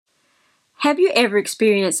Have you ever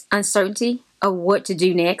experienced uncertainty of what to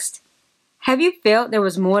do next? Have you felt there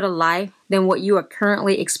was more to life than what you are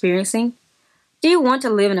currently experiencing? Do you want to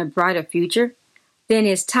live in a brighter future? Then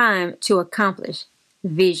it's time to accomplish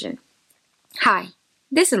vision. Hi,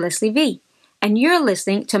 this is Leslie V, and you're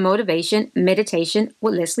listening to Motivation Meditation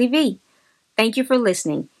with Leslie V. Thank you for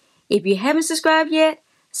listening. If you haven't subscribed yet,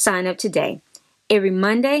 sign up today. Every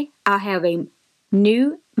Monday, I'll have a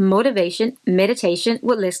new Motivation Meditation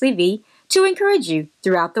with Leslie V to encourage you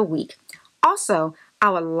throughout the week. Also,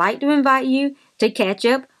 I would like to invite you to catch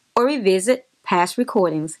up or revisit past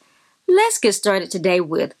recordings. Let's get started today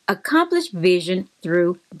with Accomplish Vision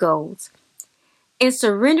Through Goals. In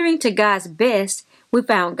surrendering to God's best, we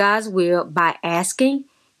found God's will by asking,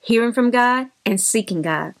 hearing from God, and seeking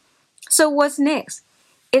God. So what's next?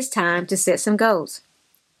 It's time to set some goals.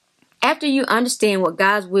 After you understand what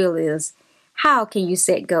God's will is, how can you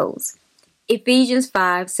set goals? Ephesians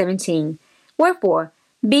 5:17. Wherefore,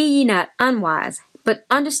 be ye not unwise, but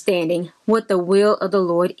understanding what the will of the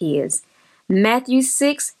Lord is. Matthew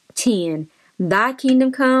 6:10. Thy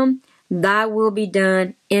kingdom come, thy will be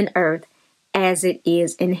done in earth as it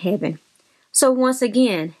is in heaven. So once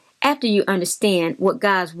again, after you understand what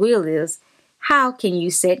God's will is, how can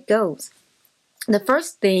you set goals? The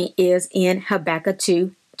first thing is in Habakkuk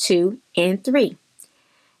 2:2 and 3.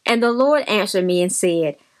 And the Lord answered me and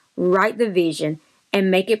said, write the vision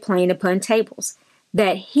and make it plain upon tables,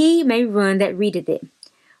 that he may run that readeth it.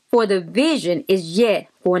 For the vision is yet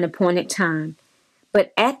for an appointed time,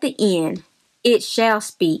 but at the end it shall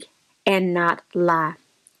speak and not lie.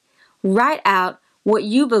 Write out what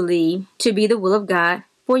you believe to be the will of God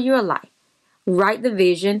for your life. Write the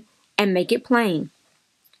vision and make it plain.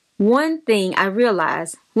 One thing I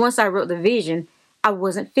realized once I wrote the vision, I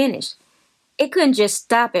wasn't finished. It couldn't just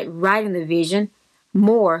stop at writing the vision.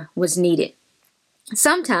 More was needed.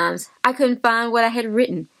 Sometimes I couldn't find what I had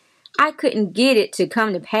written. I couldn't get it to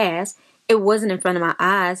come to pass. It wasn't in front of my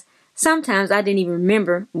eyes. Sometimes I didn't even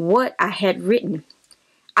remember what I had written.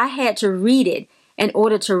 I had to read it in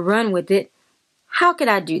order to run with it. How could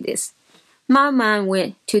I do this? My mind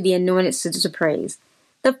went to the Anointed Sisters of Praise.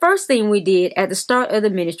 The first thing we did at the start of the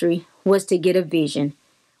ministry was to get a vision.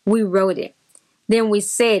 We wrote it. Then we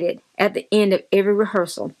said it at the end of every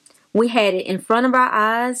rehearsal. We had it in front of our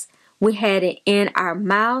eyes. We had it in our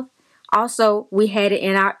mouth. Also, we had it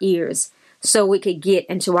in our ears so we could get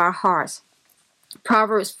into our hearts.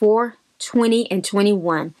 Proverbs 4:20 and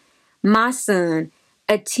 21. My son,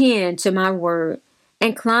 attend to my word.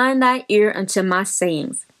 Incline thy ear unto my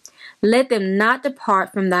sayings. Let them not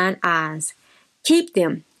depart from thine eyes. Keep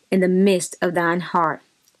them in the midst of thine heart.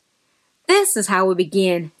 This is how we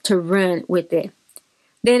began to run with it.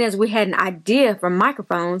 Then as we had an idea for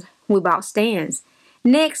microphones, we bought stands.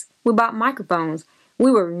 Next, we bought microphones.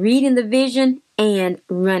 We were reading the vision and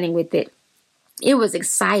running with it. It was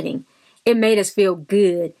exciting. It made us feel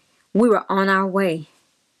good. We were on our way.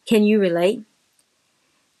 Can you relate?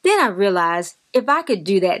 Then I realized if I could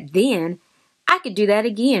do that then, I could do that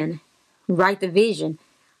again. Write the vision.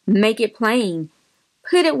 Make it plain.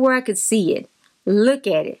 Put it where I could see it. Look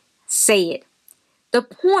at it. Say it. The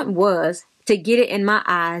point was to get it in my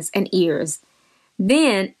eyes and ears.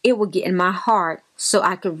 Then it would get in my heart so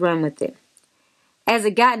I could run with it. As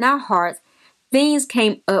it got in our hearts, things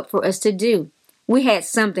came up for us to do. We had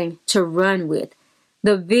something to run with.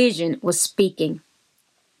 The vision was speaking.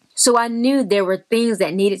 So I knew there were things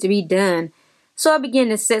that needed to be done. So I began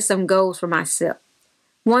to set some goals for myself.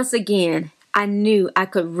 Once again, I knew I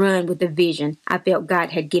could run with the vision I felt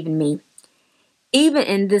God had given me. Even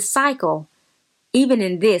in this,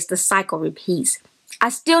 the cycle repeats. I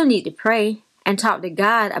still need to pray and talk to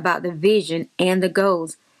God about the vision and the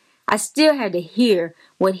goals. I still had to hear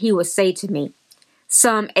what he would say to me.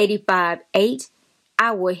 Psalm 85:8,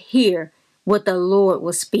 I will hear what the Lord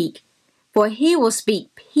will speak, for he will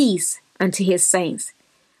speak peace unto his saints,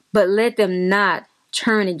 but let them not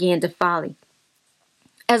turn again to folly.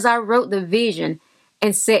 As I wrote the vision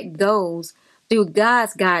and set goals through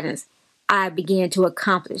God's guidance, I began to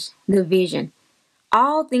accomplish the vision.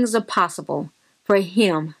 All things are possible for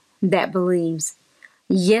him that believes.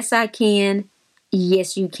 Yes, I can.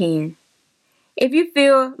 Yes, you can. If you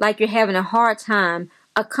feel like you're having a hard time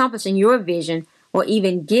accomplishing your vision or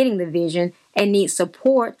even getting the vision and need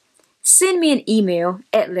support, send me an email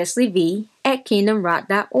at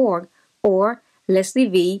lesliev@kingdomrock.org or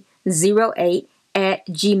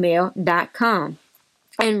lesliev08@gmail.com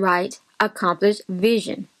and write Accomplish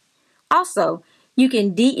Vision. Also, you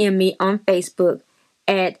can DM me on Facebook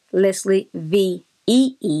at Leslie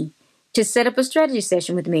VEE to set up a strategy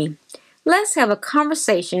session with me. Let's have a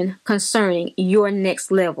conversation concerning your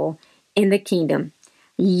next level in the kingdom.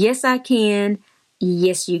 Yes, I can.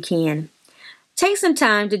 Yes, you can. Take some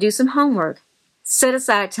time to do some homework. Set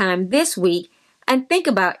aside time this week and think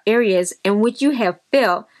about areas in which you have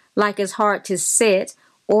felt like it's hard to set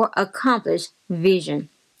or accomplish vision.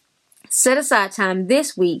 Set aside time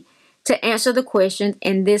this week to answer the questions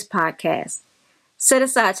in this podcast. Set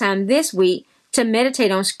aside time this week to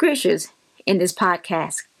meditate on scriptures in this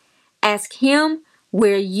podcast. Ask Him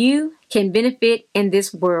where you can benefit in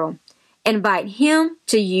this world. Invite Him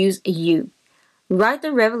to use you. Write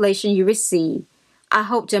the revelation you receive. I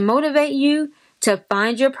hope to motivate you to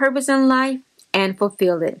find your purpose in life and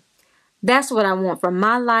fulfill it. That's what I want for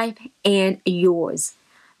my life and yours.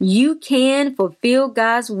 You can fulfill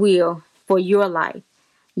God's will for your life.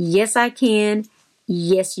 Yes, I can.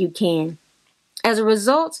 Yes, you can. As a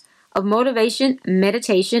result of Motivation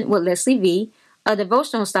Meditation with Leslie V., a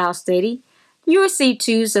devotional style study, you receive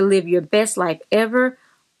tools to live your best life ever,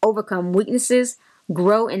 overcome weaknesses,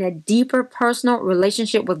 grow in a deeper personal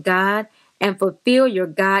relationship with God, and fulfill your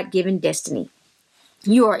God-given destiny.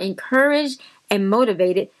 You are encouraged and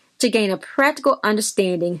motivated to gain a practical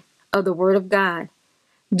understanding of the Word of God.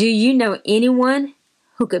 Do you know anyone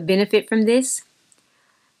who could benefit from this?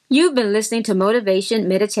 You've been listening to Motivation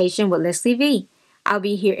Meditation with Leslie V. I'll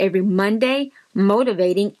be here every Monday,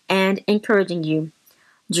 motivating and encouraging you.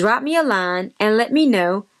 Drop me a line and let me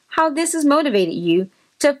know how this has motivated you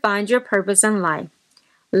to find your purpose in life.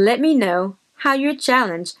 Let me know how you're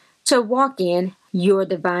challenged to walk in your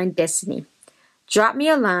divine destiny. Drop me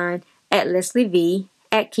a line at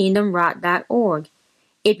lesliev@kingdomrock.org.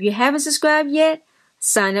 If you haven't subscribed yet,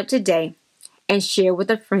 sign up today and share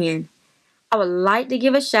with a friend. I would like to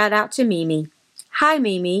give a shout out to Mimi. Hi,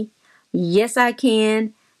 Mimi. Yes, I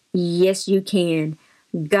can. Yes, you can.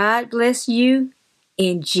 God bless you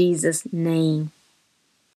in Jesus' name.